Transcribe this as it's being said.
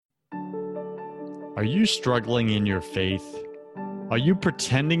Are you struggling in your faith? Are you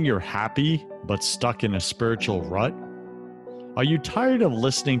pretending you're happy but stuck in a spiritual rut? Are you tired of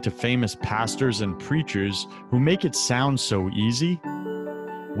listening to famous pastors and preachers who make it sound so easy?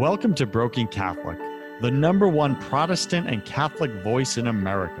 Welcome to Broken Catholic, the #1 Protestant and Catholic voice in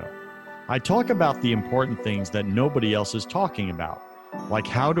America. I talk about the important things that nobody else is talking about, like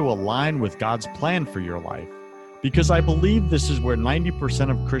how to align with God's plan for your life, because I believe this is where 90%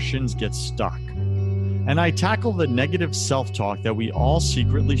 of Christians get stuck. And I tackle the negative self-talk that we all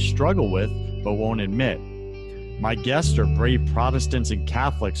secretly struggle with but won't admit. My guests are brave Protestants and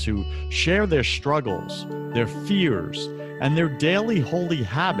Catholics who share their struggles, their fears, and their daily holy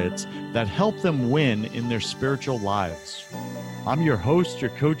habits that help them win in their spiritual lives. I'm your host,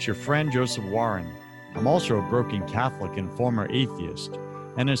 your coach, your friend, Joseph Warren. I'm also a broken Catholic and former atheist,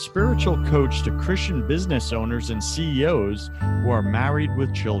 and a spiritual coach to Christian business owners and CEOs who are married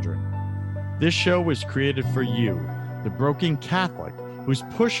with children. This show was created for you, the broken Catholic who's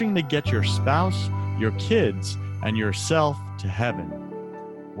pushing to get your spouse, your kids, and yourself to heaven.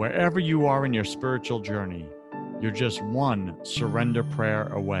 Wherever you are in your spiritual journey, you're just one surrender prayer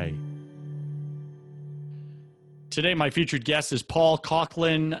away. Today, my featured guest is Paul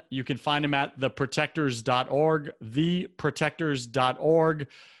Coughlin. You can find him at theprotectors.org, theprotectors.org.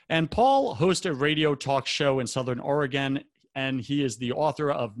 And Paul hosts a radio talk show in Southern Oregon, and he is the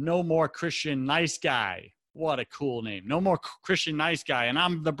author of No More Christian Nice Guy. What a cool name. No More Christian Nice Guy. And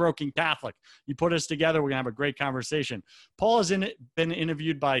I'm the broken Catholic. You put us together, we're going to have a great conversation. Paul has been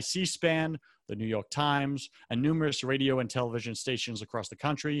interviewed by C-SPAN, the New York Times, and numerous radio and television stations across the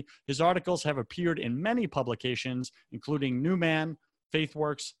country. His articles have appeared in many publications, including Newman,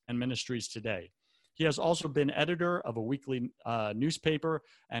 FaithWorks, and Ministries Today. He has also been editor of a weekly newspaper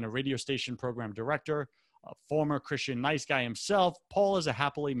and a radio station program director. A former Christian nice guy himself, Paul is a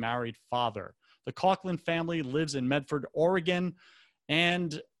happily married father. The Coughlin family lives in Medford, Oregon,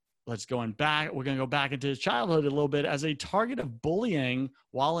 and we're going to go back into his childhood a little bit. As a target of bullying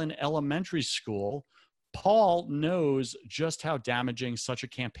while in elementary school, Paul knows just how damaging such a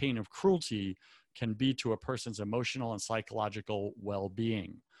campaign of cruelty can be to a person's emotional and psychological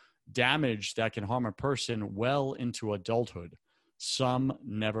well-being. Damage that can harm a person well into adulthood. Some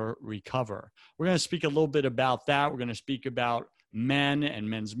never recover. We're going to speak a little bit about that. We're going to speak about men and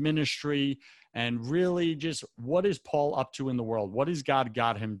men's ministry and really just what is Paul up to in the world? What has God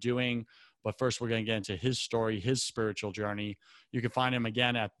got him doing? But first, we're going to get into his story, his spiritual journey. You can find him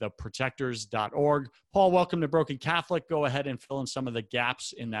again at theprotectors.org. Paul, welcome to Broken Catholic. Go ahead and fill in some of the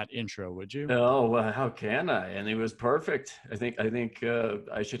gaps in that intro, would you? Oh, how can I? And it was perfect. I think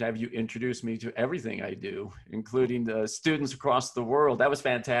I should have you introduce me to everything I do, including the students across the world. That was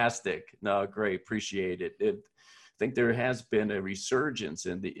fantastic. No, great. Appreciate it. I think there has been a resurgence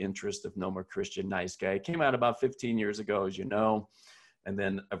in the interest of No More Christian Nice Guy. It came out about 15 years ago, as you know. And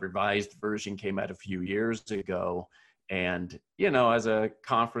then a revised version came out a few years ago. And, as a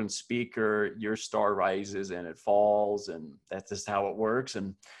conference speaker, your star rises and it falls, and that's just how it works.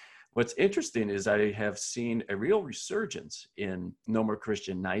 And what's interesting is I have seen a real resurgence in No More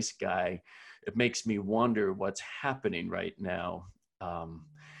Christian Nice Guy. It makes me wonder what's happening right now.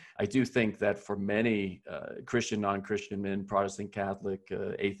 I do think that for many Christian, non-Christian men, Protestant, Catholic,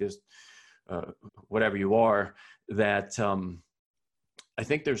 atheist, whatever you are, that I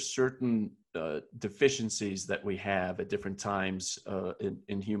think there's certain deficiencies that we have at different times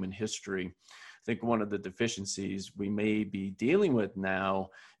in human history. I think one of the deficiencies we may be dealing with now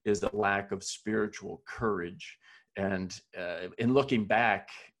is a lack of spiritual courage. And in looking back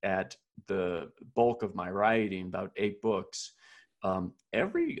at the bulk of my writing, about 8 books,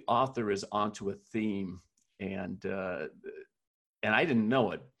 every author is onto a theme, and I didn't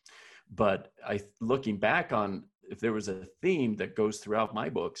know it, but looking back on, if there was a theme that goes throughout my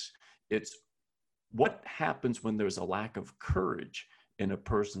books, it's what happens when there's a lack of courage in a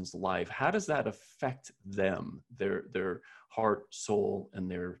person's life. How does that affect them, their heart, soul,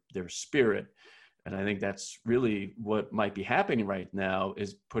 and their spirit? And I think that's really what might be happening right now,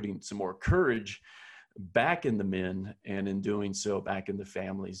 is putting some more courage back in the men, and in doing so, back in the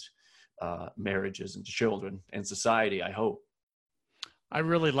families, marriages, and children, and society, I hope. I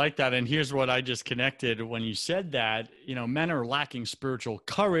really like that. And here's what I just connected when you said that, men are lacking spiritual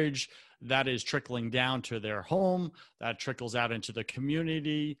courage. That is trickling down to their home, that trickles out into the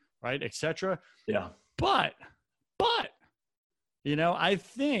community, right, et cetera. Yeah. But, I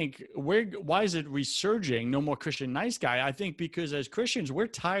think why is it resurging, No More Christian Nice Guy? I think because as Christians, we're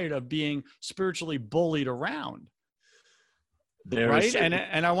tired of being spiritually bullied around. Right.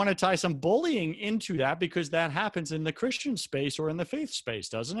 And I want to tie some bullying into that, because that happens in the Christian space or in the faith space,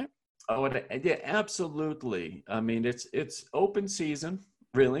 doesn't it? Oh, yeah, absolutely. I mean, it's open season,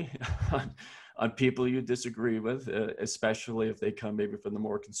 really, on people you disagree with, especially if they come maybe from the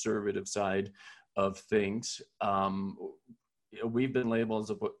more conservative side of things. We've been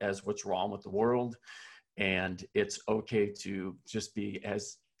labeled as what's wrong with the world, and it's okay to just be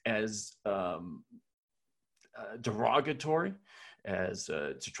as derogatory, as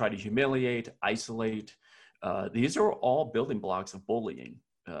to try to humiliate, isolate. These are all building blocks of bullying.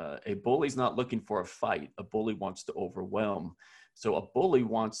 A bully's not looking for a fight. A bully wants to overwhelm. So a bully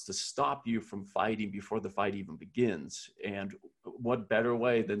wants to stop you from fighting before the fight even begins. And what better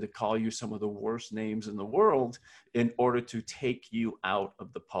way than to call you some of the worst names in the world in order to take you out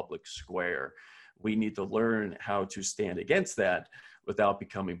of the public square? We need to learn how to stand against that without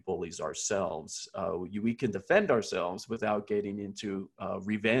becoming bullies ourselves. We can defend ourselves without getting into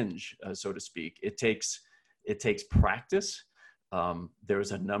revenge, so to speak. It takes practice.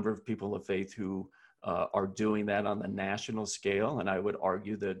 There's a number of people of faith who are doing that on the national scale, and I would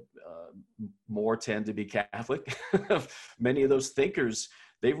argue that more tend to be Catholic. Many of those thinkers,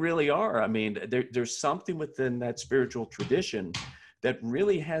 they really are. I mean, there's something within that spiritual tradition that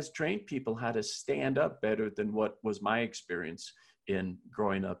really has trained people how to stand up better than what was my experience in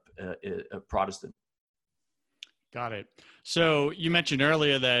growing up a Protestant. Got it. So you mentioned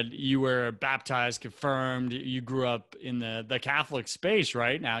earlier that you were baptized, confirmed, you grew up in the Catholic space,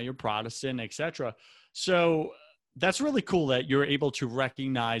 right? Now you're Protestant, etc. So that's really cool that you're able to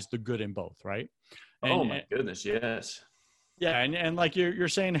recognize the good in both, right? Oh And my goodness, yes. yeah, and like you're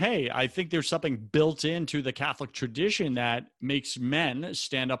saying, hey, I think there's something built into the Catholic tradition that makes men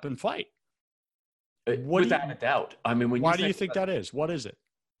stand up and fight. What do Without you, a doubt. I mean, when you why do you think think that is? What is it?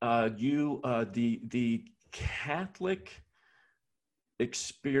 the Catholic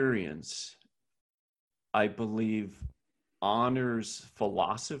experience, I believe, honors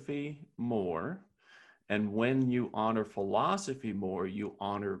philosophy more. And when you honor philosophy more, you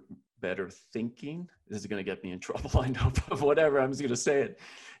honor better thinking. This is going to get me in trouble, I know, but whatever, I'm just going to say it.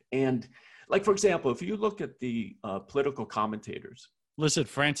 And like, for example, if you look at the political commentators. Listen,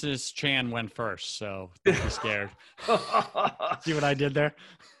 Francis Chan went first, so don't be scared. See what I did there?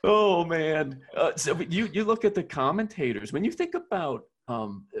 Oh man! So you look at the commentators when you think about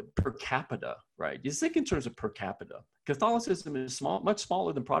per capita, right? You think in terms of per capita. Catholicism is small, much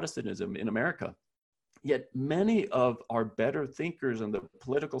smaller than Protestantism in America. Yet many of our better thinkers on the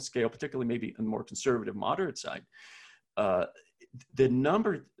political scale, particularly maybe on the more conservative, moderate side, uh,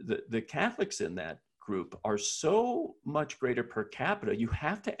 the Catholics in that group are so much greater per capita. You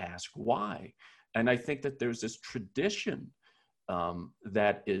have to ask why. And I think that there's this tradition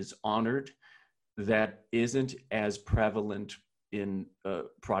that is honored, that isn't as prevalent in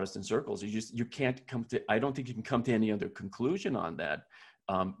Protestant circles. You can't come to, I don't think you can come to any other conclusion on that.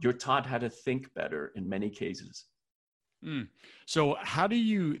 You're taught how to think better in many cases. Mm. So how do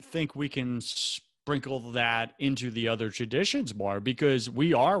you think we can sprinkle that into the other traditions more? Because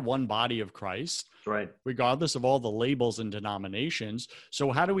we are one body of Christ, Right. regardless of all the labels and denominations.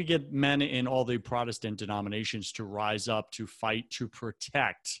 So how do we get men in all the Protestant denominations to rise up, to fight, to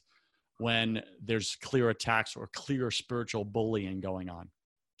protect when there's clear attacks or clear spiritual bullying going on?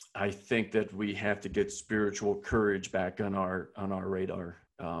 I think that we have to get spiritual courage back on our radar.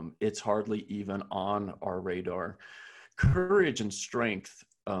 It's hardly even on our radar. Courage and strength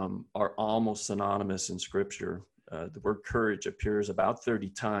are almost synonymous in Scripture. The word courage appears about 30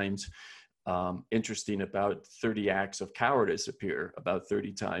 times. Interesting, about 30 acts of cowardice appear about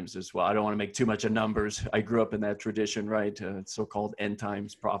 30 times as well. I don't want to make too much of numbers. I grew up in that tradition, right? So-called end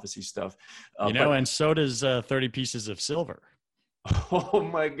times prophecy stuff. And so does 30 pieces of silver. Oh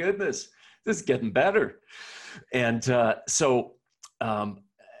my goodness, this is getting better. And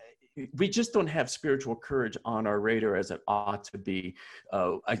we just don't have spiritual courage on our radar as it ought to be.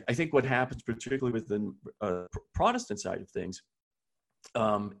 I think what happens, particularly with the Protestant side of things,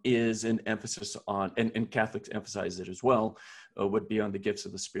 is an emphasis on, and Catholics emphasize it as well, would be on the gifts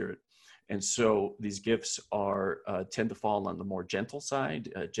of the Spirit. And so these gifts tend to fall on the more gentle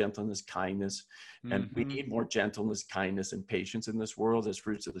side, gentleness, kindness. And we need more gentleness, kindness, and patience in this world as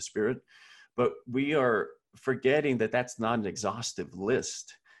fruits of the Spirit. But we are forgetting that that's not an exhaustive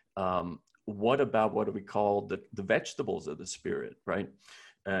list. What about what we call the vegetables of the Spirit, right?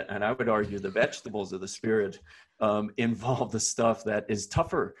 And I would argue the vegetables of the Spirit involve the stuff that is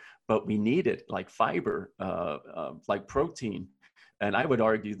tougher, but we need it, like fiber, like protein. And I would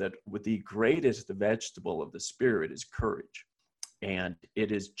argue that with the greatest vegetable of the Spirit is courage. And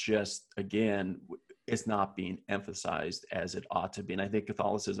it is just, again, it's not being emphasized as it ought to be. And I think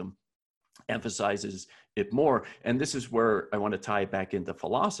Catholicism emphasizes it more. And this is where I want to tie it back into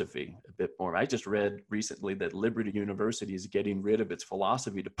philosophy a bit more. I just read recently that Liberty University is getting rid of its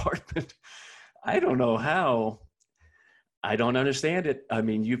philosophy department. I don't know how. I don't understand it. I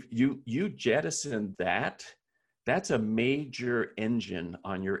mean, you jettison that. That's a major engine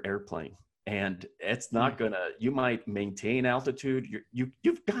on your airplane. And it's not gonna, you might maintain altitude.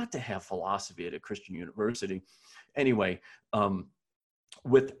 You've got to have philosophy at a Christian university. Anyway,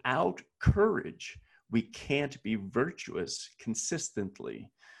 without courage, we can't be virtuous consistently.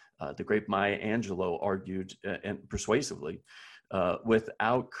 The great Maya Angelou argued and persuasively,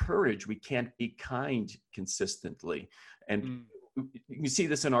 without courage, we can't be kind consistently. And you see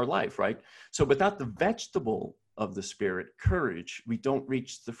this in our life, right? So without the vegetable of the Spirit, courage, we don't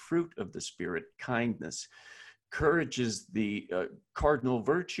reach the fruit of the Spirit, kindness. Courage is the cardinal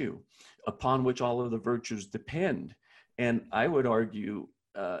virtue upon which all of the virtues depend. And I would argue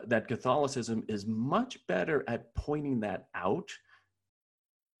that Catholicism is much better at pointing that out.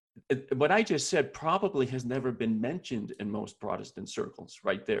 What I just said probably has never been mentioned in most Protestant circles,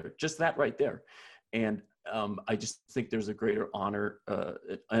 right there, just that right there. And I just think there's a greater honor,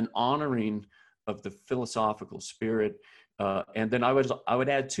 an honoring of the philosophical spirit. And then I would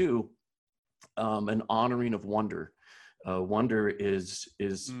add too, an honoring of wonder. Wonder is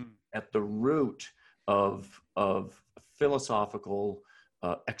at the root of philosophical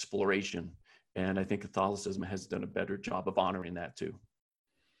exploration. And I think Catholicism has done a better job of honoring that too.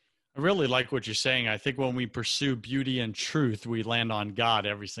 I really like what you're saying. I think when we pursue beauty and truth, we land on God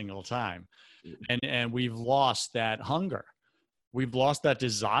every single time. And we've lost that hunger. We've lost that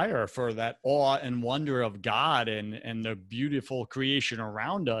desire for that awe and wonder of God and the beautiful creation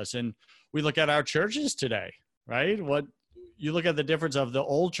around us. And we look at our churches today, right? What you look at the difference of the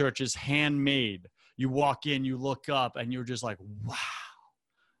old churches, handmade. You walk in, you look up, and you're just like, wow.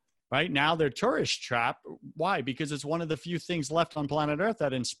 Right now they're tourist trap. Why? Because it's one of the few things left on planet Earth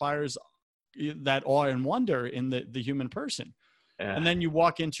that inspires that awe and wonder in the human person. Yeah. And then you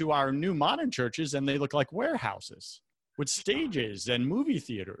walk into our new modern churches and they look like warehouses with stages and movie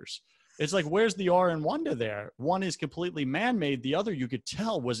theaters. It's like, where's the awe and wonder there? One is completely man-made. The other, you could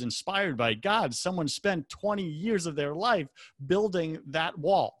tell, was inspired by God. Someone spent 20 years of their life building that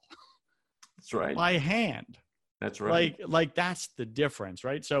wall. That's right. By hand. That's right. Like that's the difference,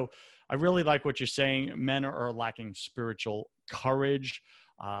 right? So I really like what you're saying. Men are lacking spiritual courage.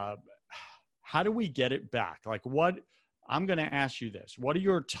 How do we get it back? Like I'm going to ask you this. What are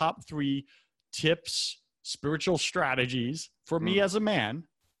your top 3 tips, spiritual strategies for me as a man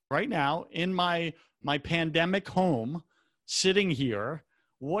right now in my pandemic home, sitting here?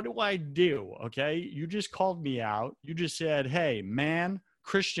 What do I do? Okay. You just called me out. You just said, hey, man,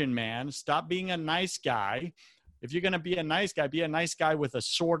 Christian man, stop being a nice guy. If you're going to be a nice guy with a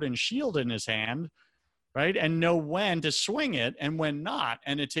sword and shield in his hand, right? And know when to swing it and when not.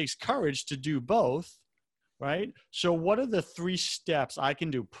 And it takes courage to do both, right? So what are the 3 steps I can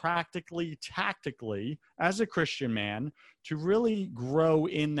do practically, tactically, as a Christian man to really grow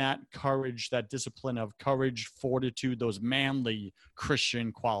in that courage, that discipline of courage, fortitude, those manly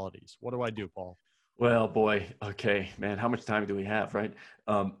Christian qualities? What do I do, Paul? Well, boy, okay, man, how much time do we have, right?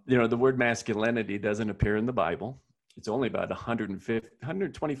 The word masculinity doesn't appear in the Bible. It's only about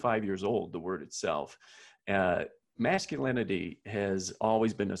 125 years old, the word itself. Masculinity has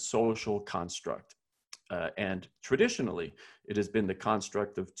always been a social construct. And traditionally, it has been the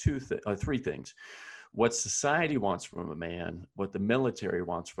construct of 3 things. What society wants from a man, what the military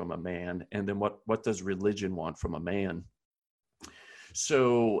wants from a man, and then what does religion want from a man?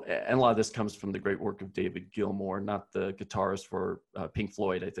 So, and a lot of this comes from the great work of David Gilmour, not the guitarist for Pink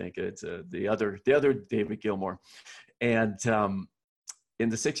Floyd, I think. It's the other David Gilmour. And in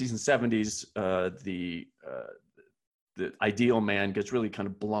the 60s and 70s, the ideal man gets really kind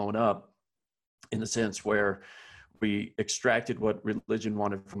of blown up in the sense where we extracted what religion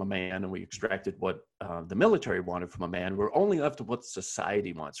wanted from a man and we extracted what the military wanted from a man. We're only left with what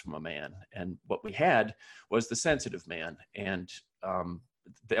society wants from a man. And what we had was the sensitive man. And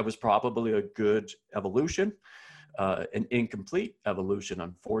that was probably a good evolution, an incomplete evolution,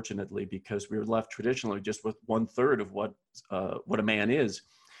 unfortunately, because we were left traditionally just with 1/3 of what a man is.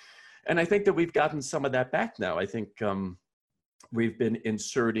 And I think that we've gotten some of that back now. I think we've been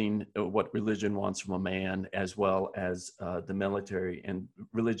inserting what religion wants from a man, as well as the military. And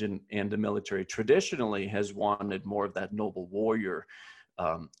religion and the military traditionally has wanted more of that noble warrior.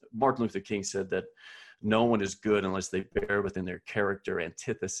 Martin Luther King said that no one is good unless they bear within their character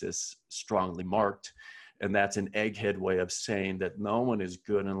antithesis strongly marked. And that's an egghead way of saying that no one is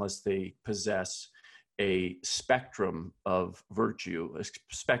good unless they possess a spectrum of virtue, a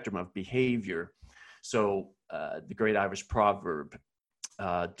spectrum of behavior. So the great Irish proverb,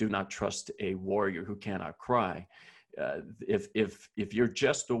 do not trust a warrior who cannot cry. If you're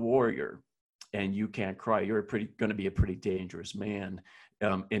just a warrior and you can't cry, you're going to be a pretty dangerous man.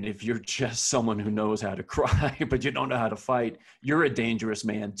 And if you're just someone who knows how to cry, but you don't know how to fight, you're a dangerous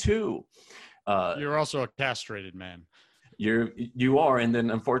man too. You're also a castrated man. You are. And then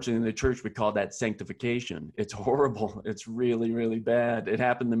unfortunately in the church, we call that sanctification. It's horrible. It's really, really bad. It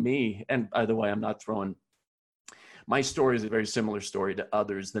happened to me. And by the way, I'm not throwing, my story is a very similar story to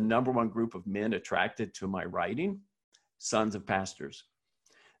others. The number one group of men attracted to my writing, sons of pastors.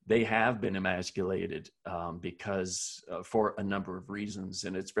 They have been emasculated because for a number of reasons.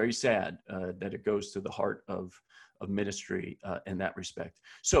 And it's very sad that it goes to the heart of ministry in that respect.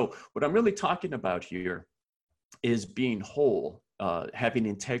 So what I'm really talking about here is being whole, having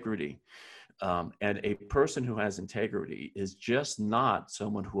integrity. And a person who has integrity is just not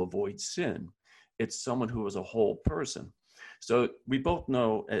someone who avoids sin. It's someone who is a whole person. So we both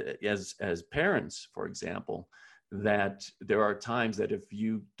know as parents, for example, that there are times that if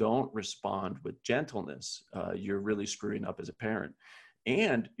you don't respond with gentleness, you're really screwing up as a parent.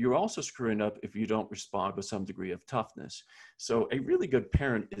 And you're also screwing up if you don't respond with some degree of toughness. So a really good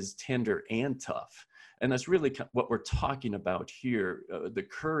parent is tender and tough. And that's really what we're talking about here, the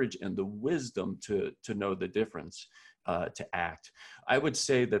courage and the wisdom to know the difference, to act. I would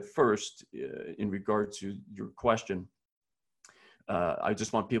say that first, in regard to your question, I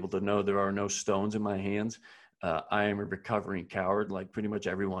just want people to know there are no stones in my hands. I am a recovering coward like pretty much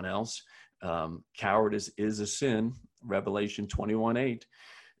everyone else. Cowardice is a sin, Revelation 21:8.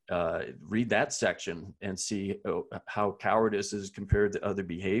 Read that section and see how cowardice is compared to other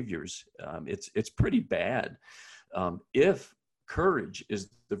behaviors. It's pretty bad. If courage is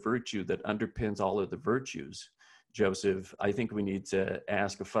the virtue that underpins all of the virtues, Joseph, I think we need to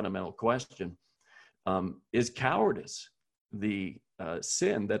ask a fundamental question. Is cowardice the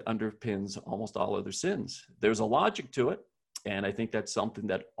sin that underpins almost all other sins? There's a logic to it. And I think that's something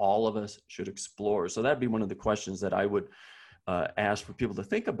that all of us should explore. So that'd be one of the questions that I would ask for people to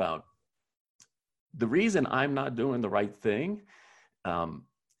think about. The reason I'm not doing the right thing,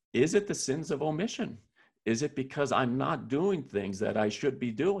 is it the sins of omission? Is it because I'm not doing things that I should be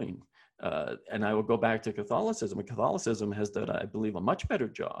doing? And I will go back to Catholicism. Catholicism has done, I believe, a much better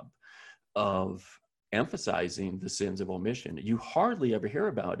job of emphasizing the sins of omission. You hardly ever hear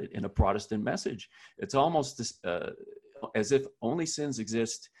about it in a Protestant message. It's almost this, as if only sins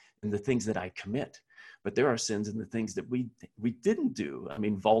exist in the things that I commit. But there are sins in the things that we didn't do. I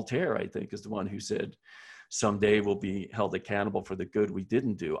mean, Voltaire, I think, is the one who said, someday we'll be held accountable for the good we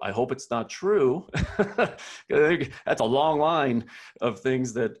didn't do. I hope it's not true. That's a long line of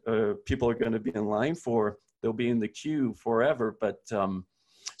things that people are going to be in line for. They'll be in the queue forever. But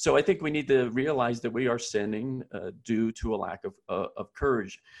so I think we need to realize that we are sinning due to a lack of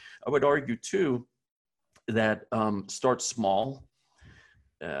courage. I would argue, too, that start small.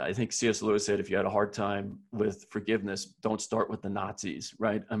 I think C.S. Lewis said, if you had a hard time with forgiveness, don't start with the Nazis,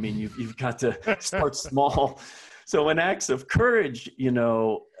 right? I mean, you've got to start small. So in acts of courage,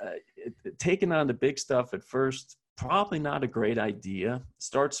 taking on the big stuff at first, probably not a great idea.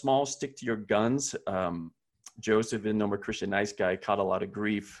 Start small, stick to your guns. Joseph in No More Christian Nice Guy caught a lot of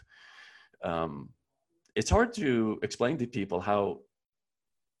grief. It's hard to explain to people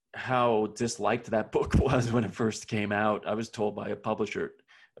how disliked that book was when it first came out. I was told by a publisher,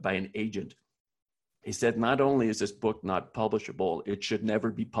 by an agent, he said, not only is this book not publishable, it should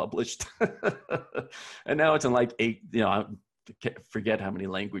never be published. And now it's in like 8, I forget how many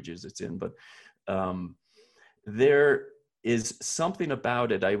languages it's in, but there is something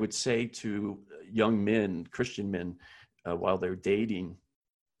about it, I would say, to young men, Christian men, while they're dating.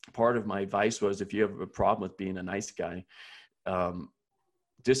 Part of my advice was, if you have a problem with being a nice guy,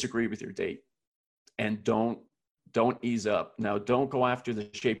 disagree with your date and don't ease up. Now, don't go after the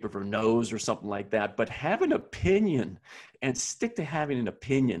shape of her nose or something like that, but have an opinion and stick to having an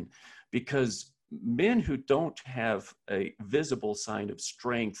opinion, because men who don't have a visible sign of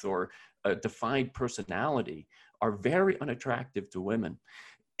strength or a defined personality are very unattractive to women.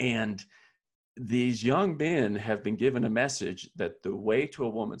 And these young men have been given a message that the way to a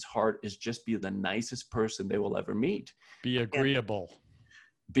woman's heart is just be the nicest person they will ever meet. Be agreeable.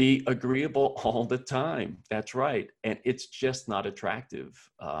 Be agreeable all the time. That's right. And it's just not attractive.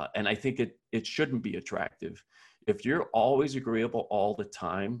 And I think it shouldn't be attractive. If you're always agreeable all the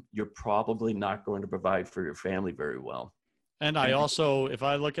time, you're probably not going to provide for your family very well. And I also, if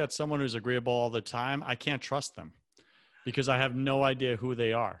I look at someone who's agreeable all the time, I can't trust them because I have no idea who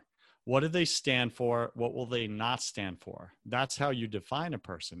they are. What do they stand for? What will they not stand for? That's how you define a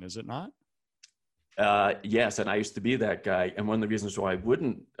person, is it not? Yes, and I used to be that guy. And one of the reasons why I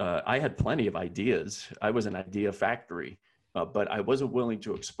wouldn't, I had plenty of ideas. I was an idea factory, but I wasn't willing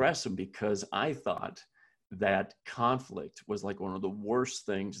to express them because I thought that conflict was like one of the worst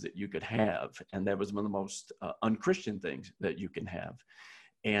things that you could have. And that was one of the most unchristian things that you can have.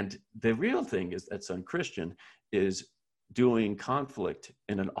 And the real thing is that's unchristian is doing conflict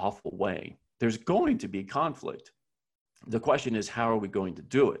in an awful way. There's going to be conflict. The question is, how are we going to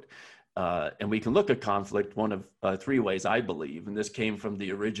do it? And we can look at conflict one of three ways, I believe. And this came from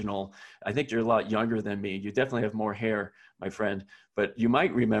the original. I think you're a lot younger than me. You definitely have more hair, my friend. But you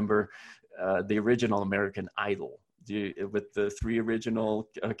might remember the original American Idol with the three original,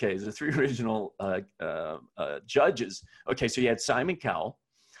 judges. Okay, so you had Simon Cowell,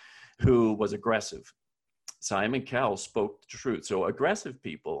 who was aggressive. Simon Cowell spoke the truth. So aggressive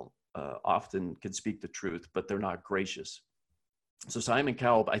people often can speak the truth, but they're not gracious. So Simon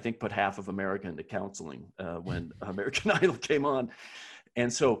Cowell, I think, put half of America into counseling when American Idol came on.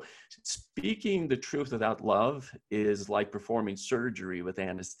 And so speaking the truth without love is like performing surgery with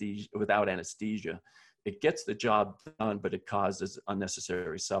anesthesia, without anesthesia. It gets the job done, but it causes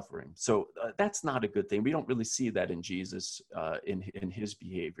unnecessary suffering. So that's not a good thing. We don't really see that in Jesus in his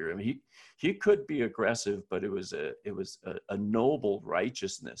behavior. I mean, he could be aggressive, but it was a noble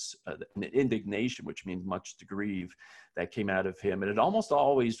righteousness, an indignation, which means much to grieve, that came out of him. And it almost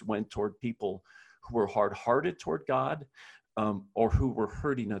always went toward people who were hard-hearted toward God, or who were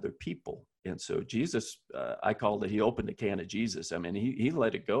hurting other people. And so Jesus, I call it, he opened a can of Jesus. I mean, he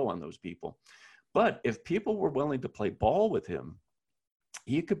let it go on those people. But if people were willing to play ball with him,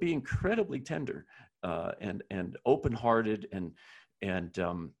 he could be incredibly tender and open-hearted and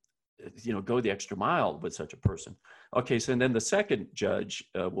go the extra mile with such a person. Okay, so and then the second judge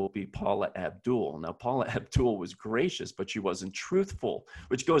will be Paula Abdul. Now, Paula Abdul was gracious, but she wasn't truthful,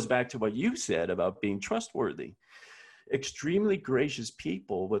 which goes back to what you said about being trustworthy. Extremely gracious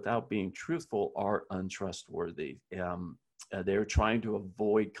people without being truthful are untrustworthy. They're trying to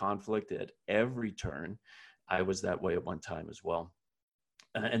avoid conflict at every turn. I was that way at one time as well.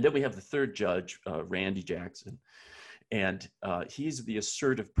 And then we have the third judge, Randy Jackson. And he's the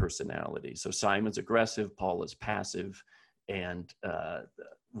assertive personality. So Simon's aggressive, Paul is passive, and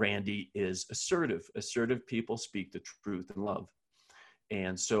Randy is assertive. Assertive people speak the truth in love.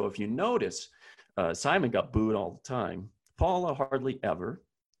 And so if you notice, Simon got booed all the time. Paula hardly ever.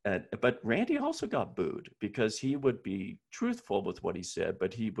 But Randy also got booed because he would be truthful with what he said,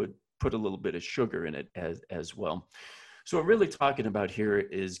 but he would put a little bit of sugar in it as well. So what we're really talking about here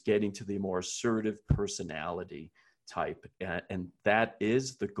is getting to the more assertive personality type. And that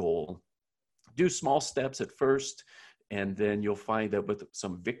is the goal. Do small steps at first, and then you'll find that with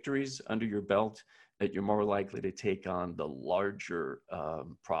some victories under your belt, that you're more likely to take on the larger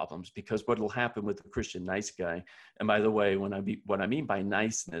problems. Because what will happen with the Christian nice guy, and by the way, what I mean by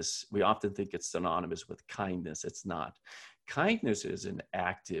niceness, we often think it's synonymous with kindness. It's not. Kindness is an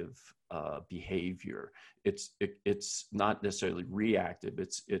active behavior. It's not necessarily reactive.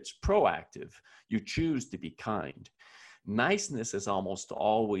 It's proactive. You choose to be kind. Niceness is almost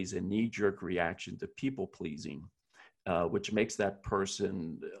always a knee-jerk reaction to people pleasing. Which makes that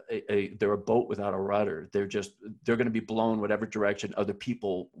person, they're a boat without a rudder. They're going to be blown whatever direction other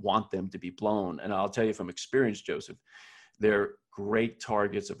people want them to be blown. And I'll tell you from experience, Joseph, they're great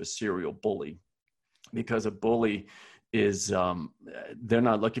targets of a serial bully, because a bully is, they're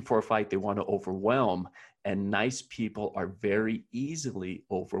not looking for a fight. They want to overwhelm. And nice people are very easily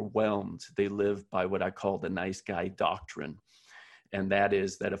overwhelmed. They live by what I call the nice guy doctrine. And that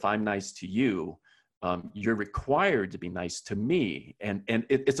is that if I'm nice to you, you're required to be nice to me. And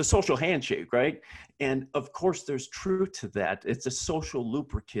it's a social handshake, right? And of course, there's truth to that. It's a social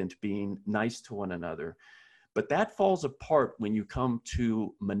lubricant, being nice to one another. But that falls apart when you come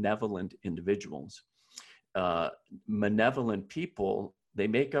to malevolent individuals. Malevolent people, they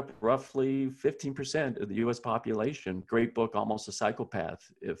make up roughly 15% of the US population. Great book, Almost a Psychopath,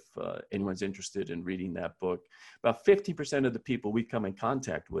 if anyone's interested in reading that book. About 50% of the people we come in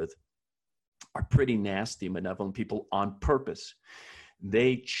contact with are pretty nasty, malevolent people on purpose.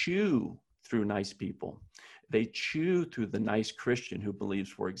 They chew through nice people. They chew through the nice Christian who believes,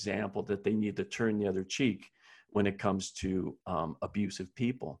 for example, that they need to turn the other cheek when it comes to abusive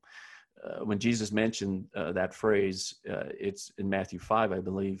people. When Jesus mentioned that phrase, it's in Matthew 5, I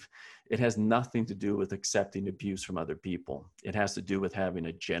believe, it has nothing to do with accepting abuse from other people. It has to do with having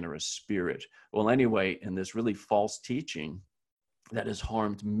a generous spirit. Well, anyway, in this really false teaching that has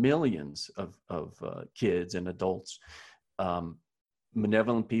harmed millions of kids and adults,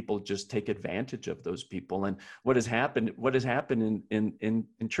 malevolent people just take advantage of those people. And what has happened in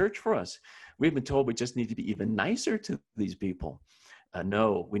church for us, we've been told we just need to be even nicer to these people.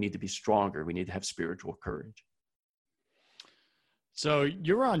 No, we need to be stronger. We need to have spiritual courage. So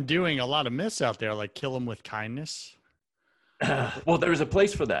you're undoing a lot of myths out there, like kill them with kindness. Well, there's a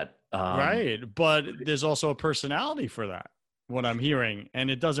place for that. Right. But there's also a personality for that, what I'm hearing. And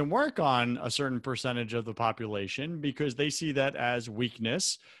it doesn't work on a certain percentage of the population because they see that as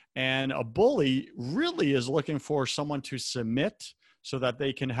weakness. And a bully really is looking for someone to submit so that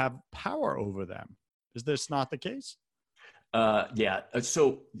they can have power over them. Is this not the case? Yeah.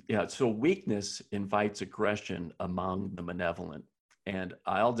 So weakness invites aggression among the malevolent. And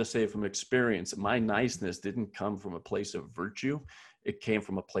I'll just say from experience, my niceness didn't come from a place of virtue. It came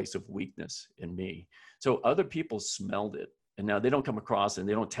from a place of weakness in me. So other people smelled it. And now they don't come across and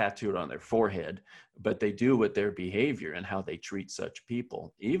they don't tattoo it on their forehead, but they do with their behavior and how they treat such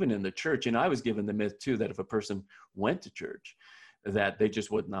people, even in the church. And I was given the myth too, that if a person went to church, that they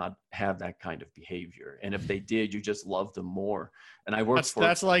just would not have that kind of behavior. And if they did, you just loved them more. And I worked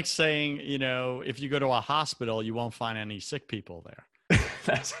that's like saying, you know, if you go to a hospital, you won't find any sick people there.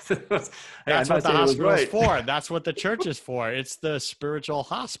 That's what the hospital is for. That's what the church is for. It's the spiritual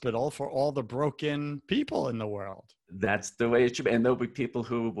hospital for all the broken people in the world. That's the way it should be. And there'll be people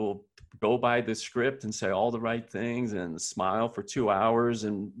who will go by the script and say all the right things and smile for 2 hours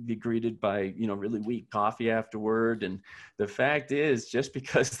and be greeted by, you know, really weak coffee afterward. And the fact is, just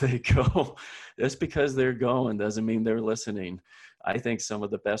because they're going doesn't mean they're listening. I think some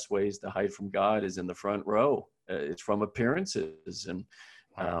of the best ways to hide from God is in the front row. It's from appearances.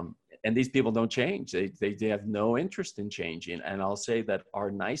 And these people don't change. They have no interest in changing. And I'll say that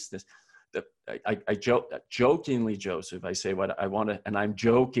our niceness, I jokingly, Joseph, I say what I want to, and I'm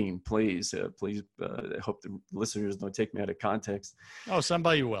joking, please, I hope the listeners don't take me out of context. Oh,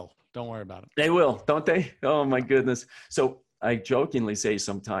 somebody will. Don't worry about it. They will, don't they? Oh my goodness. So I jokingly say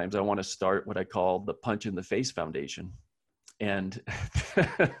sometimes I want to start what I call the Punch in the Face Foundation. And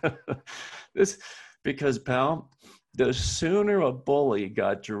this, because pal, the sooner a bully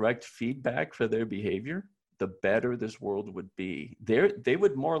got direct feedback for their behavior, the better this world would be. They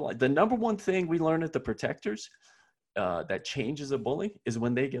would more like, the number one thing we learn at the Protectors that changes a bully is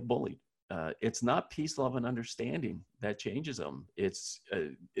when they get bullied. It's not peace, love, and understanding that changes them. It's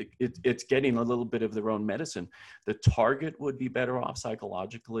getting a little bit of their own medicine. The target would be better off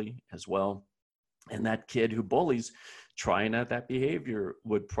psychologically as well. And that kid who bullies, trying out that behavior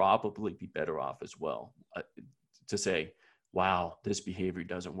would probably be better off as well. To say, wow, this behavior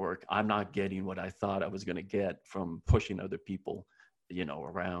doesn't work. I'm not getting what I thought I was going to get from pushing other people, you know,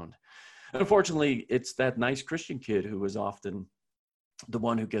 around. And unfortunately, it's that nice Christian kid who is often the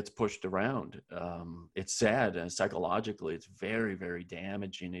one who gets pushed around. It's sad, and psychologically, it's very, very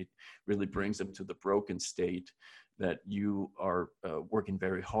damaging. It really brings them to the broken state that you are working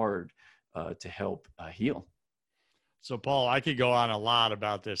very hard to help heal. So, Paul, I could go on a lot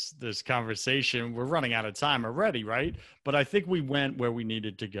about this conversation. We're running out of time already, right? But I think we went where we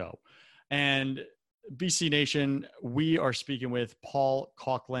needed to go. And BC Nation, we are speaking with Paul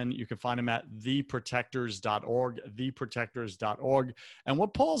Coughlin. You can find him at theprotectors.org, theprotectors.org. And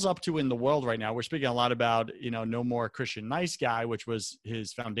what Paul's up to in the world right now, we're speaking a lot about, you know, No More Christian Nice Guy, which was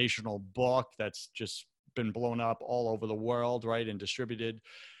his foundational book that's just been blown up all over the world, right, and distributed.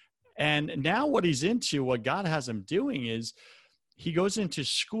 And now what he's into, what God has him doing is he goes into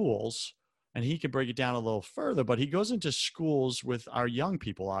schools, and he can break it down a little further, but he goes into schools with our young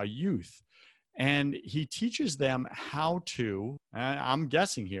people, our youth, and he teaches them how to, I'm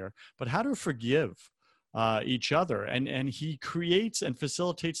guessing here, but how to forgive each other. And he creates and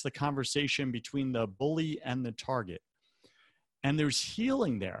facilitates the conversation between the bully and the target. And there's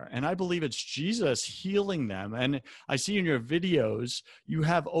healing there. And I believe it's Jesus healing them. And I see in your videos, you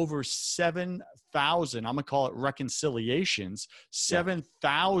have over 7,000, I'm going to call it reconciliations,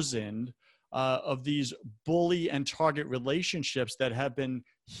 7,000 of these bully and target relationships that have been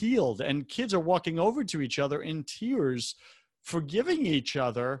healed. And kids are walking over to each other in tears, forgiving each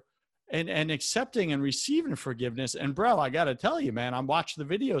other and accepting and receiving forgiveness. And bro, I got to tell you, man, I'm watching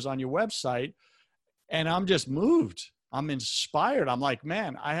the videos on your website and I'm just moved. I'm inspired. I'm like,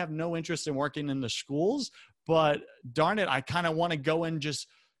 man, I have no interest in working in the schools, but darn it, I kind of want to go and just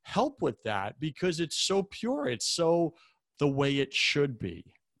help with that because it's so pure. It's so the way it should be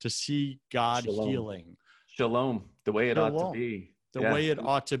to see God healing. Shalom, the way it ought to be. The way it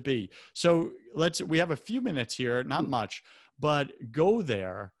ought to be. So we have a few minutes here, not much, but go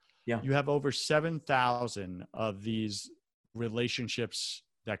there. Yeah. You have over 7,000 of these relationships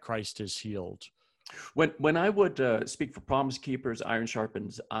that Christ has healed. When I would speak for Promise Keepers, iron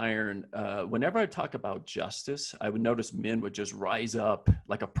sharpens iron. Whenever I talk about justice, I would notice men would just rise up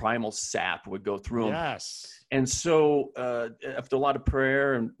like a primal sap would go through them. Yes. And so after a lot of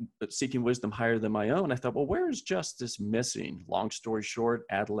prayer and seeking wisdom higher than my own, I thought, well, where is justice missing? Long story short,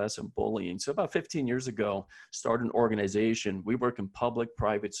 adolescent bullying. So about 15 years ago, started an organization. We work in public,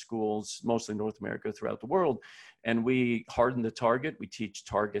 private schools, mostly North America, throughout the world. And we harden the target. We teach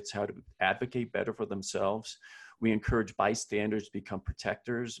targets how to advocate better for themselves. We encourage bystanders to become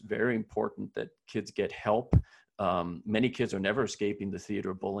protectors. Very important that kids get help. Many kids are never escaping the theater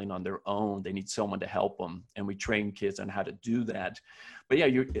of bullying on their own. They need someone to help them. And we train kids on how to do that. But yeah,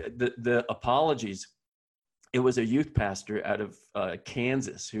 the apologies. It was a youth pastor out of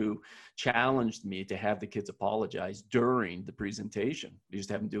Kansas who challenged me to have the kids apologize during the presentation. We used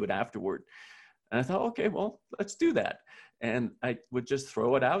to have them do it afterward. And I thought, okay, well, let's do that. And I would just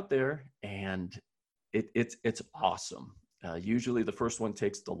throw it out there, and it's awesome. Usually the first one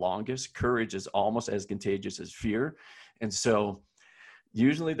takes the longest. Courage is almost as contagious as fear. And so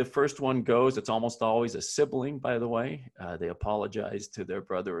usually the first one goes, it's almost always a sibling, by the way. They apologize to their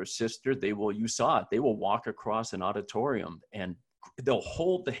brother or sister. You saw it, they will walk across an auditorium and they'll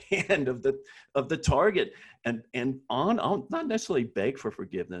hold the hand of the target and on, not necessarily beg for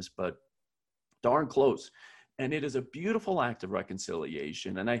forgiveness, but darn close. And it is a beautiful act of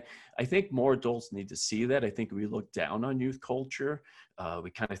reconciliation. And I think more adults need to see that. I think we look down on youth culture. We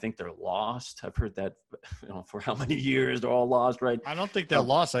kind of think they're lost. I've heard that, for how many years they're all lost, right? I don't think they're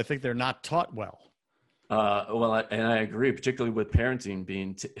lost. I think they're not taught well. And I agree, particularly with parenting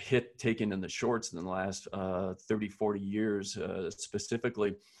being taken in the shorts in the last 30, 40 years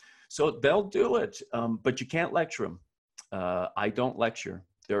specifically. So they'll do it, but you can't lecture them. I don't lecture.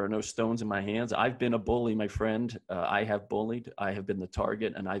 There are no stones in my hands. I've been a bully, my friend. I have bullied. I have been the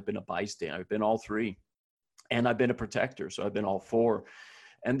target, and I've been a bystander. I've been all three, and I've been a protector. So I've been all four,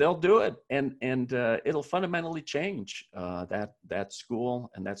 and they'll do it, and it'll fundamentally change that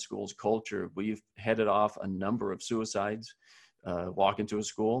school and that school's culture. We've headed off a number of suicides. Walk into a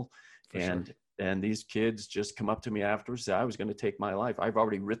school, and these kids just come up to me afterwards, say, I was going to take my life. I've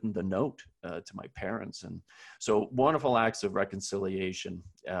already written the note to my parents. And so wonderful acts of reconciliation.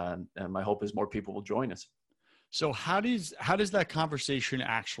 And my hope is more people will join us. So how does that conversation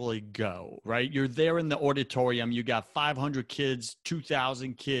actually go, right? You're there in the auditorium, you got 500 kids,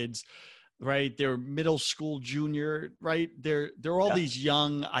 2,000 kids, right? They're middle school, junior, right? They're all these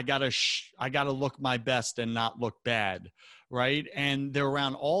young, I gotta look my best and not look bad, right? And they're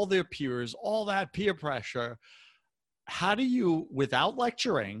around all their peers, all that peer pressure. How do you, without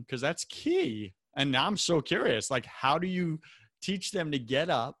lecturing, because that's key, and now I'm so curious, like, how do you teach them to get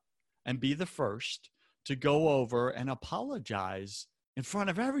up and be the first to go over and apologize in front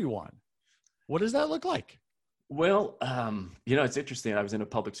of everyone? What does that look like? Well, it's interesting. I was in a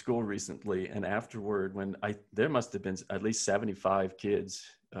public school recently, and afterward, there must have been at least 75 kids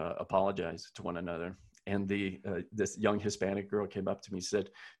apologize to one another. And this young Hispanic girl came up to me,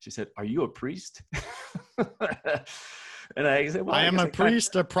 she said, "Are you a priest?" And I said, well, I am a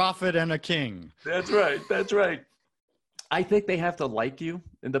priest, a prophet, and a king. That's right. That's right. I think they have to like you.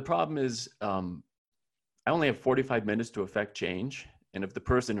 And the problem is, I only have 45 minutes to affect change. And if the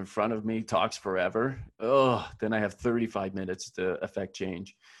person in front of me talks forever, then I have 35 minutes to affect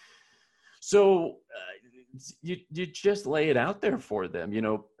change. So you just lay it out there for them.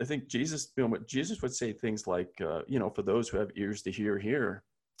 I think Jesus would say things like, for those who have ears to hear.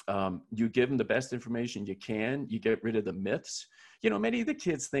 You give them the best information you can. You get rid of the myths. Many of the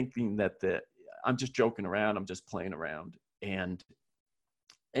kids thinking that I'm just joking around, I'm just playing around, and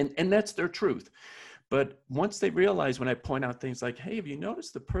that's their truth. But once they realize, when I point out things like, hey, have you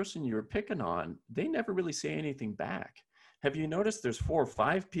noticed the person you're picking on? They never really say anything back. Have you noticed there's 4 or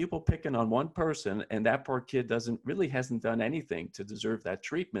 5 people picking on one person, and that poor kid hasn't done anything to deserve that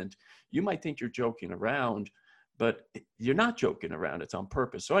treatment? You might think you're joking around, but you're not joking around. It's on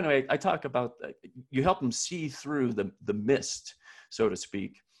purpose. So anyway, I talk about, you help them see through the mist, so to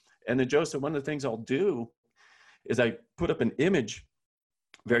speak. And then, Joseph, one of the things I'll do is I put up an image,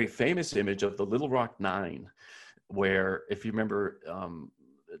 very famous image of the Little Rock Nine, where, if you remember,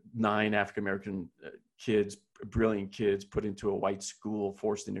 9 African-American kids, brilliant kids, put into a white school,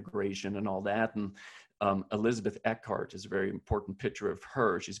 forced integration and all that. And Elizabeth Eckhart is a very important picture of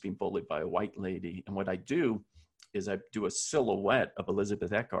her. She's being bullied by a white lady. And what I do is I do a silhouette of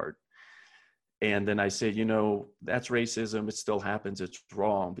Elizabeth Eckhart. And then I say, that's racism. It still happens. It's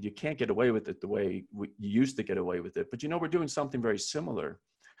wrong, but you can't get away with it the way you used to get away with it. But we're doing something very similar.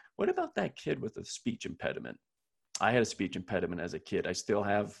 What about that kid with a speech impediment? I had a speech impediment as a kid. I still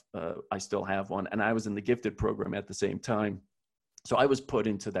have one, and I was in the gifted program at the same time. So I was put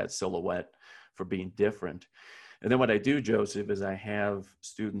into that silhouette for being different. And then what I do, Joseph, is I have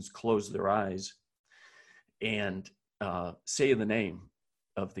students close their eyes and say the name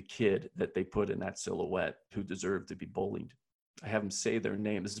of the kid that they put in that silhouette who deserved to be bullied. I have them say their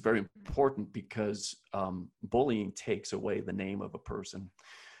name. This is very important because bullying takes away the name of a person.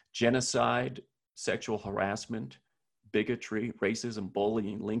 Genocide, sexual harassment, bigotry, racism,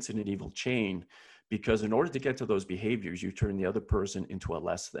 bullying links in an evil chain, because in order to get to those behaviors, you turn the other person into a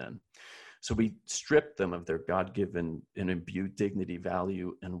less than. So we strip them of their God-given and imbued dignity,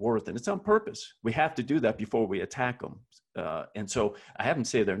 value, and worth. And it's on purpose. We have to do that before we attack them. And so I have them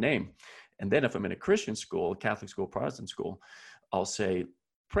say their name. And then if I'm in a Christian school, Catholic school, Protestant school, I'll say,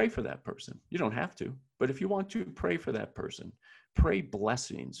 pray for that person. You don't have to, but if you want to, pray for that person. Pray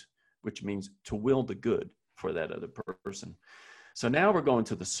blessings, which means to will the good for that other person. So now we're going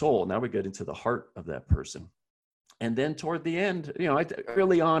to the soul. Now we get into the heart of that person. And then toward the end,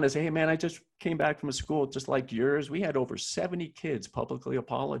 early on, I say, hey, man, I just came back from a school just like yours. We had over 70 kids publicly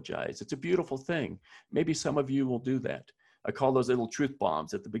apologize. It's a beautiful thing. Maybe some of you will do that. I call those little truth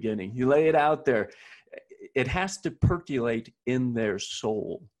bombs at the beginning. You lay it out there. It has to percolate in their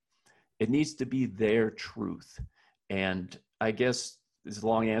soul. It needs to be their truth. And I guess this is a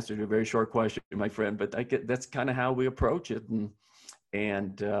long answer to a very short question, my friend, but that's kind of how we approach it.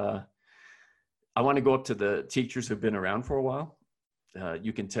 And I want to go up to the teachers who've been around for a while.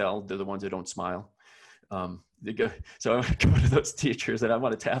 You can tell they're the ones that don't smile. So I want to go to those teachers and I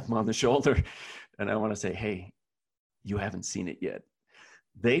want to tap them on the shoulder and I want to say, hey, you haven't seen it yet.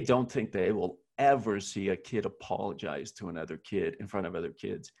 They don't think they will ever see a kid apologize to another kid in front of other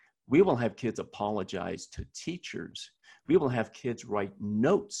kids. We will have kids apologize to teachers. We will have kids write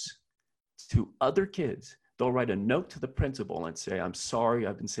notes to other kids. They'll write a note to the principal and say, I'm sorry,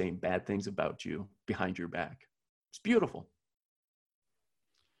 I've been saying bad things about you behind your back. It's beautiful.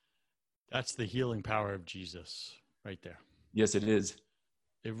 That's the healing power of Jesus right there. Yes, it is.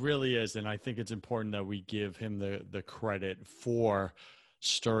 It really is. And I think it's important that we give him the credit for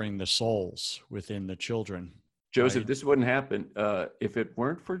stirring the souls within the children. Joseph, right? This wouldn't happen if it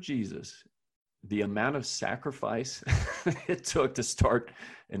weren't for Jesus. The amount of sacrifice it took to start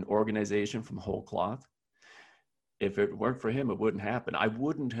an organization from whole cloth, if it weren't for him, it wouldn't happen. I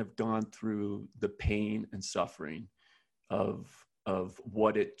wouldn't have gone through the pain and suffering of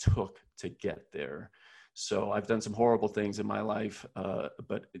what it took to get there. So I've done some horrible things in my life,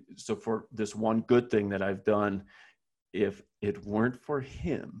 but so for this one good thing that I've done, if it weren't for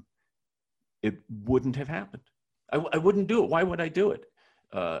him, it wouldn't have happened. I wouldn't do it. Why would I do it?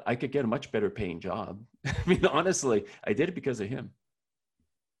 I could get a much better paying job. I mean, honestly, I did it because of him.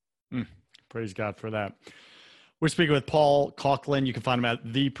 Praise God for that. We're speaking with Paul Coughlin. You can find him at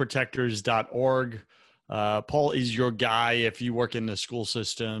theprotectors.org. Paul is your guy if you work in the school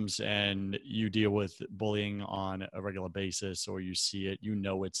systems and you deal with bullying on a regular basis or you see it, you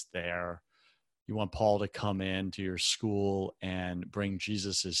know it's there. You want Paul to come into your school and bring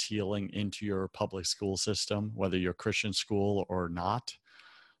Jesus's healing into your public school system, whether you're Christian school or not.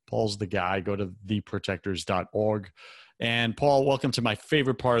 Paul's the guy. Go to theprotectors.org. And Paul, welcome to my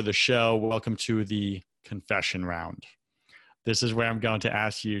favorite part of the show. Welcome to the confession round. This is where I'm going to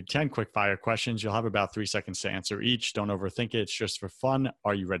ask you 10 quick fire questions. You'll have about 3 seconds to answer each. Don't overthink it. It's just for fun.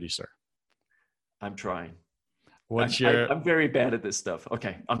 Are you ready, sir? I'm trying. I'm very bad at this stuff.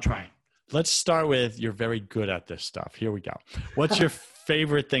 Okay, I'm trying. Let's start with you're very good at this stuff. Here we go. What's your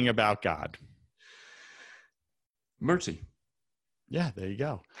favorite thing about God? Mercy. Yeah, there you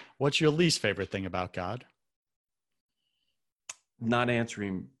go. What's your least favorite thing about God? Not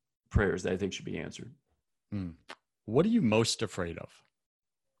answering prayers that I think should be answered. What are you most afraid of?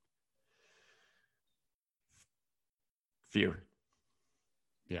 Fear.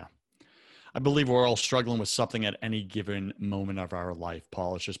 Yeah. I believe we're all struggling with something at any given moment of our life,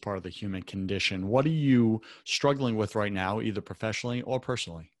 Paul. It's just part of the human condition. What are you struggling with right now, either professionally or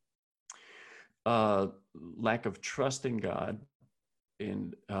personally? Lack of trust in God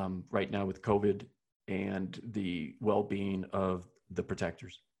in right now with COVID and the well-being of the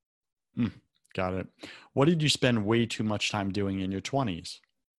protectors. Got it. What did you spend way too much time doing in your 20s?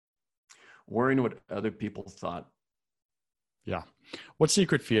 Worrying what other people thought. Yeah. What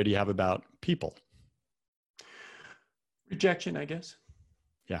secret fear do you have about people? Rejection, I guess.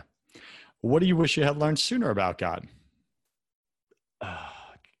 Yeah. What do you wish you had learned sooner about God?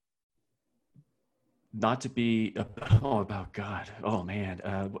 Not to be about God. Oh man.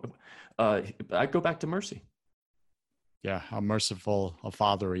 I go back to mercy. Yeah. How merciful a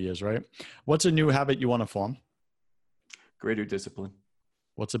father he is, right? What's a new habit you want to form? Greater discipline.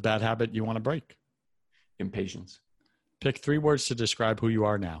 What's a bad habit you want to break? Impatience. Pick 3 words to describe who you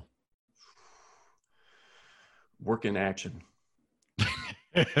are now. Work in action.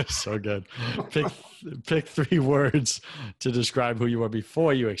 So good. Pick 3 words to describe who you were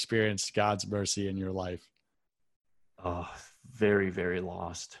before you experienced God's mercy in your life. Oh, very, very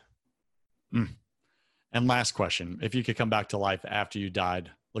lost. And last question. If you could come back to life after you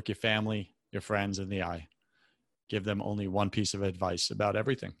died, look your family, your friends in the eye, give them only one piece of advice about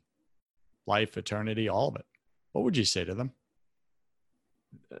everything, life, eternity, all of it. What would you say to them?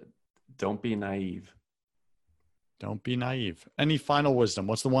 Don't be naive. Don't be naive. Any final wisdom?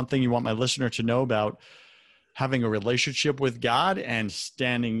 What's the one thing you want my listener to know about having a relationship with God and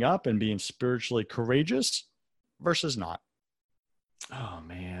standing up and being spiritually courageous versus not? Oh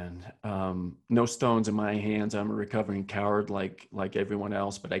man, no stones in my hands. I'm a recovering coward like everyone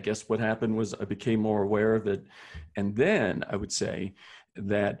else. But I guess what happened was I became more aware of it. And then I would say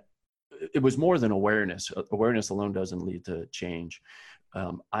that it was more than awareness. Awareness alone doesn't lead to change.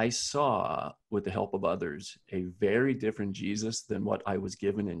 I saw, with the help of others, a very different Jesus than what I was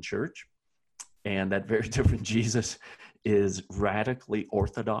given in church. And that very different Jesus is radically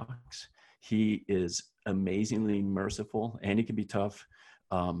orthodox. He is amazingly merciful, and he can be tough.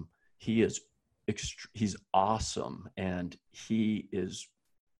 He's awesome, and he is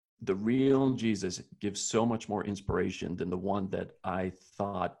the real Jesus. Gives so much more inspiration than the one that I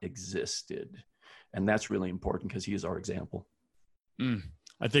thought existed, and that's really important because he is our example.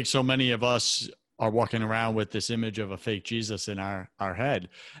 I think so many of us are walking around with this image of a fake Jesus in our head,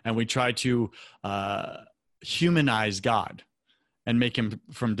 and we try to humanize God and make him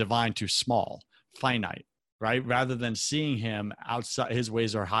from divine to small, finite, right? Rather than seeing him outside, his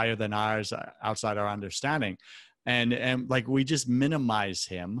ways are higher than ours, outside our understanding. And like we just minimize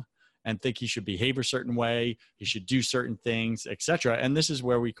him and think he should behave a certain way, he should do certain things, etc. And this is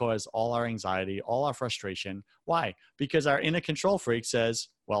where we cause all our anxiety, all our frustration. Why? Because our inner control freak says,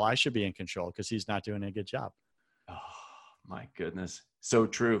 well, I should be in control because he's not doing a good job. Oh, my goodness. So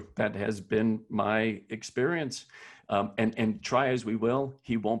true. That has been my experience. And try as we will,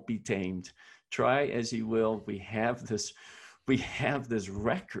 he won't be tamed. Try as he will, we have this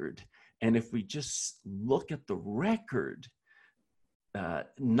record. And if we just look at the record,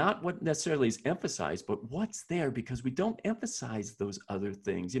 not what necessarily is emphasized, but what's there, because we don't emphasize those other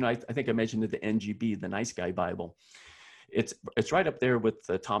things. You know, I think I mentioned the NGB, the Nice Guy Bible. It's right up there with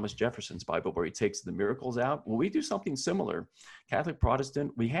Thomas Jefferson's Bible, where he takes the miracles out. Well, we do something similar. Catholic,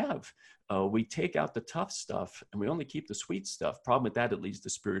 Protestant, we take out the tough stuff and we only keep the sweet stuff. Problem with that, it leads to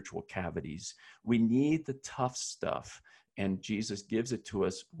spiritual cavities. We need the tough stuff, and Jesus gives it to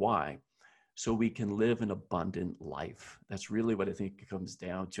us. Why? So we can live an abundant life. That's really what I think it comes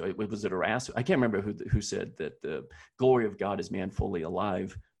down to. Was it Erasmus? I can't remember who said that the glory of God is man fully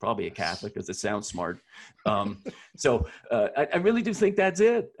alive. Probably a Catholic, because it sounds smart. So I really do think that's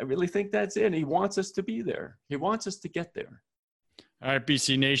it. I really think that's it. And he wants us to be there. He wants us to get there. All right,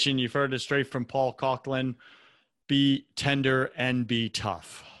 BC Nation, you've heard it straight from Paul Coughlin. Be tender and be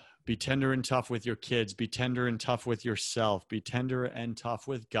tough. Be tender and tough with your kids. Be tender and tough with yourself. Be tender and tough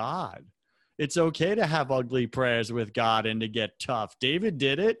with God. It's okay to have ugly prayers with God and to get tough. David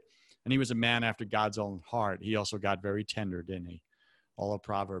did it, and he was a man after God's own heart. He also got very tender, didn't he? All of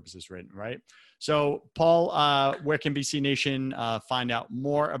Proverbs is written, right? So, Paul, where can BC Nation find out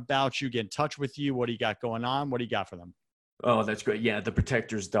more about you, get in touch with you? What do you got going on? What do you got for them? Oh, that's great. Yeah,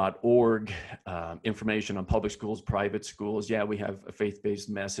 theprotectors.org, information on public schools, private schools. Yeah, we have a faith-based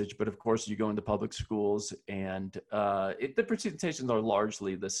message, but of course you go into public schools and the presentations are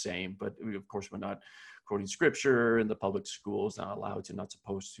largely the same, but of course we're not quoting scripture in the public schools, not allowed to, not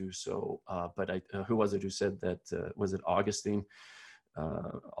supposed to. So, but who was it who said that? Was it Augustine?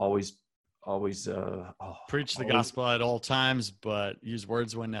 Always preach the gospel at all times, but use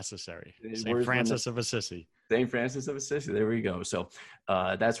words when necessary. St. Francis of Assisi. St. Francis of Assisi. There we go. So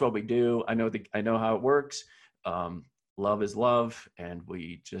that's what we do. I know how it works. Love is love, and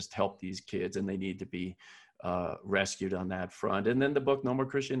we just help these kids, and they need to be rescued on that front. And then the book, No More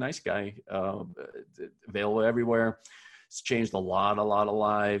Christian Nice Guy, available everywhere. It's changed a lot of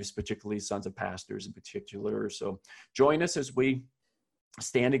lives, particularly sons of pastors in particular. So join us as we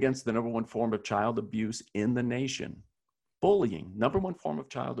stand against the number one form of child abuse in the nation. Bullying, number one form of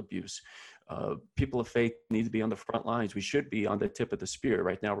child abuse. People of faith need to be on the front lines. We should be on the tip of the spear.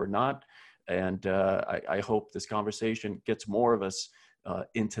 Right now we're not. And I hope this conversation gets more of us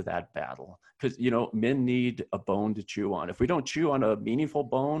into that battle. Because, men need a bone to chew on. If we don't chew on a meaningful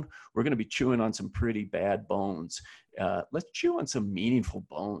bone, we're going to be chewing on some pretty bad bones. Let's chew on some meaningful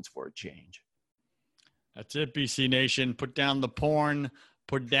bones for a change. That's it, BC Nation. Put down the porn,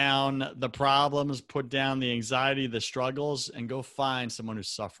 put down the problems, put down the anxiety, the struggles, and go find someone who's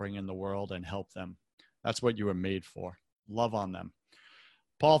suffering in the world and help them. That's what you were made for. Love on them.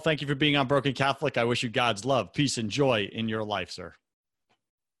 Paul, thank you for being on Broken Catholic. I wish you God's love, peace, and joy in your life, sir.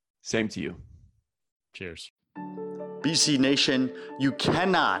 Same to you. Cheers. BC Nation, you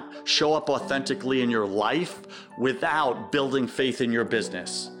cannot show up authentically in your life without building faith in your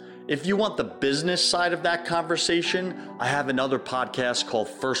business. If you want the business side of that conversation, I have another podcast called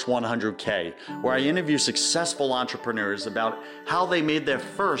First 100K, where I interview successful entrepreneurs about how they made their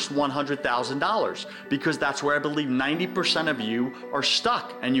first $100,000, because that's where I believe 90% of you are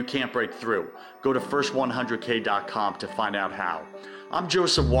stuck and you can't break through. Go to first100k.com to find out how. I'm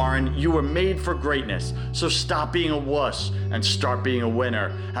Joseph Warren. You were made for greatness, so stop being a wuss and start being a winner.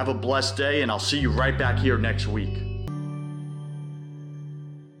 Have a blessed day, and I'll see you right back here next week.